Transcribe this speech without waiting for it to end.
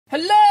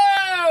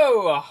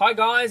Hi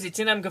guys, it's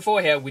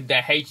MK4 here with the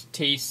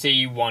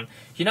HTC One.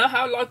 You know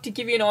how I like to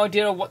give you an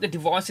idea of what the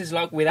device is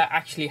like without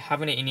actually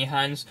having it in your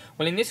hands?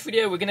 Well, in this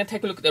video we're going to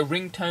take a look at the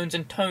ringtones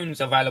and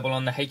tones available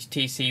on the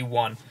HTC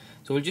One.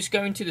 So we'll just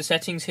go into the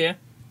settings here,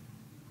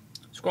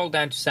 scroll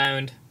down to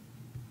sound,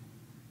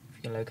 if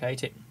you can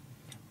locate it.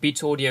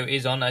 Beats audio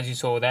is on, as you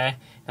saw there.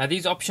 Now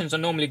these options are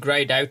normally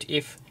greyed out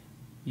if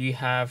you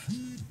have,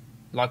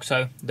 like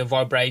so, the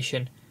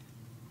vibration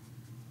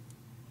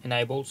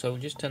enabled, so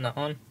we'll just turn that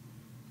on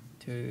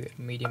to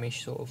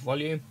medium-ish sort of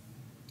volume.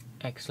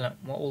 Excellent.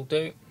 What we'll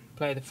do,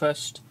 play the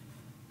first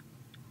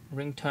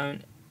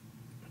ringtone,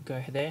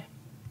 go there,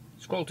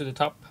 scroll to the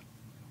top,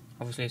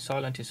 obviously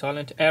silent is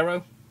silent,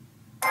 arrow,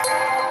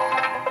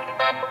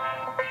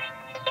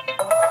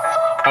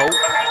 oh,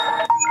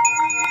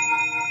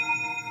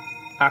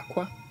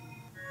 aqua,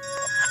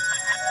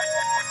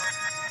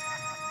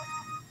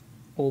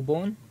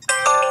 Auburn,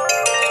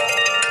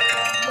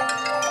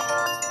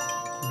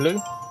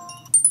 blue,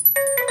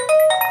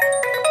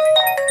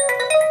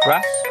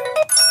 brass,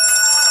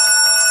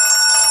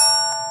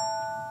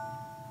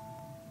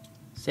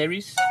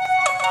 series,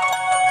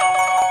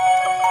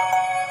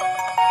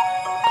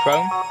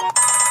 chrome,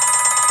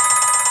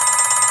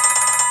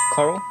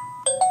 coral,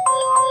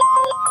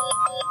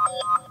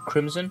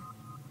 crimson,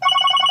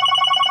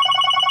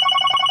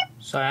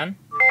 cyan,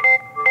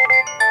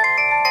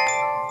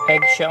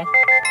 eggshell,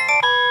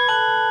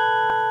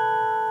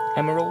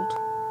 emerald,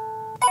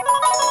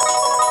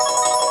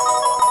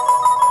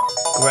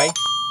 grey,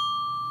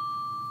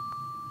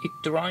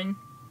 icterine,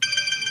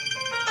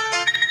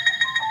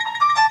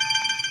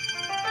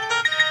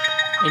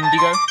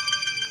 indigo,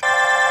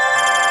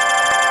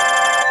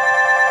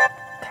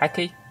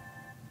 khaki,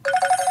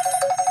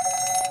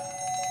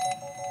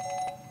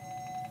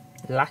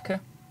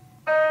 lacquer,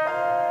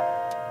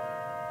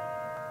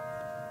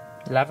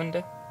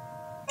 lavender,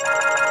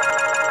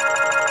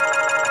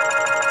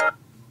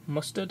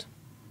 mustard,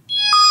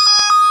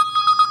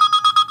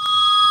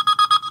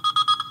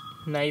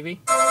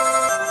 navy,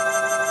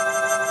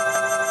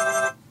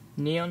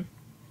 neon,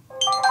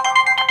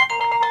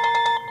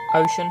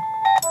 ocean,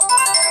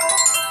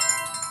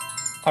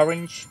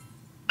 orange,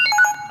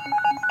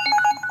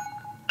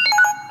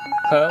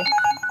 pearl,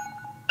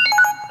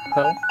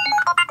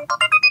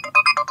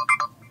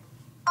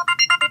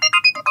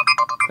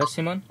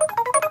 persimmon,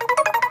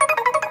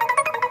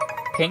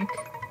 pink,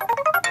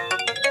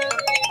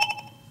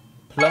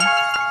 plum,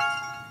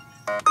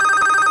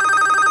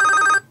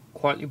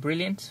 quietly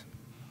brilliant,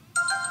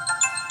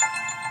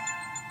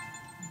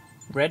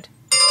 red,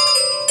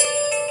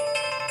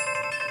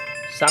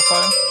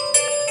 sapphire,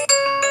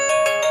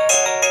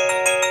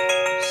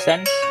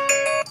 sense,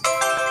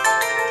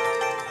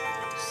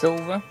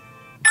 silver,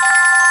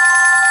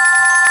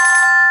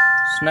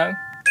 snow,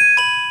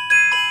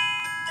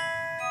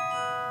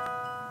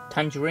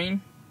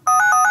 tangerine,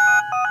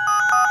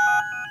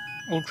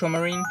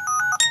 ultramarine,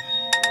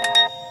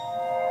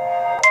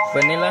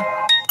 vanilla,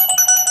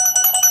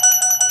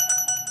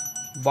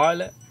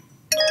 violet,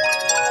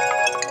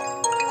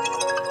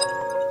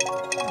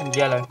 and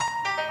yellow.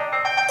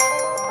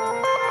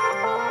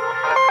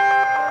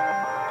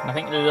 And I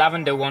think the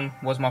lavender one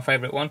was my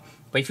favourite one.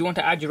 But if you want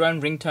to add your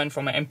own ringtone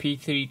from an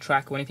MP3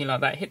 track or anything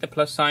like that, hit the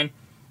plus sign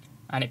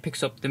and it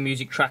picks up the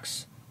music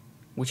tracks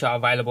which are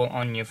available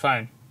on your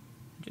phone.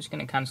 I'm just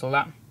going to cancel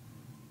that.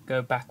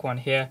 Go back one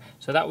here.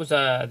 So that was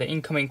the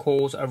incoming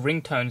calls of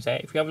ringtones there.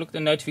 If you have a look at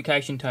the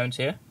notification tones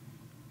here,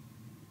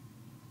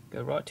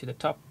 go right to the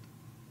top.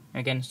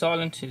 Again,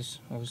 silent is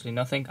obviously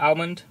nothing.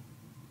 Almond,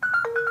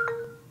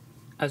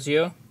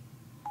 azure,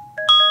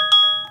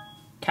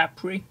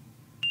 capri,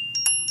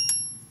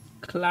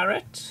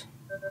 claret,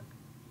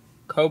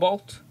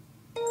 cobalt,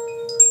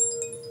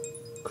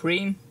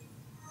 cream,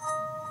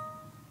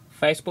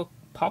 Facebook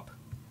pop,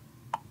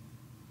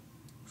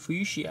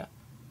 fuchsia,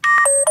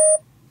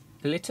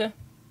 glitter,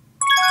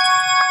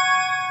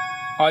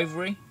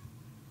 ivory,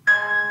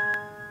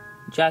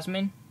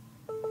 jasmine,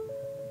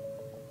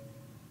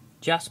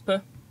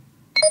 jasper,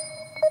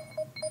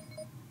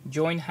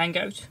 join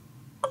hangout,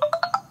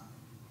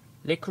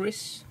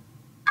 licorice,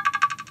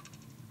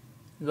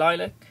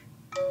 lilac,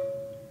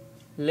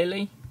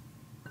 lily,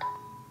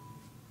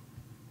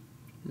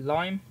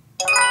 lime,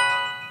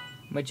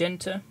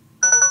 magenta,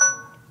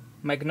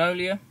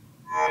 magnolia,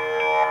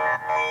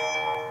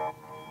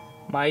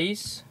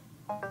 maize,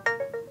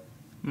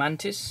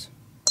 mantis,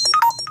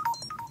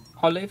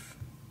 olive,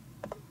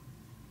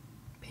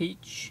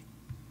 peach,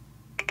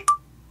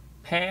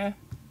 pear,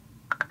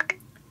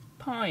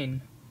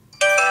 pine,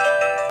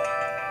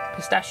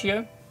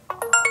 pistachio,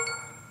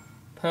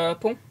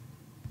 purple,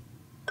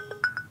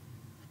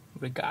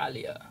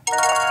 regalia,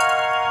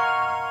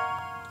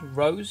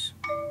 rose,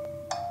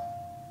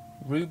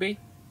 ruby,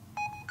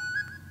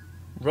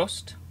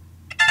 rust,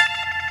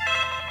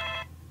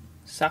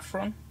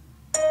 saffron,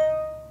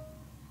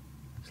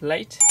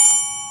 slate,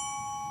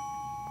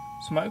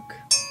 smoke,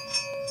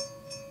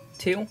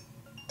 teal,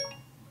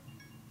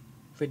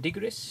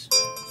 verdigris,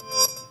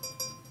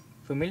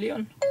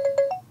 vermilion,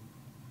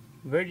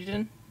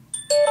 verdin,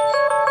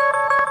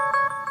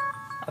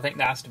 I think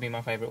that has to be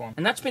my favourite one.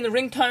 And that's been the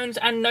ringtones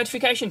and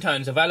notification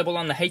tones available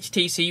on the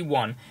HTC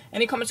One.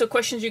 Any comments or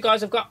questions you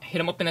guys have got, hit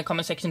them up in the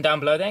comment section down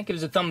below there. Give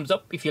us a thumbs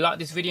up if you like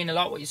this video and you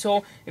like what you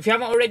saw. If you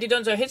haven't already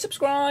done so, hit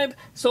subscribe.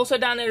 It's also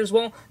down there as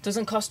well.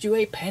 Doesn't cost you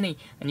a penny.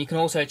 And you can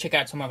also check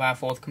out some of our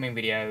forthcoming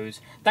videos.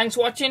 Thanks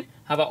for watching.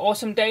 Have an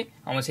awesome day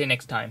and we'll see you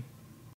next time.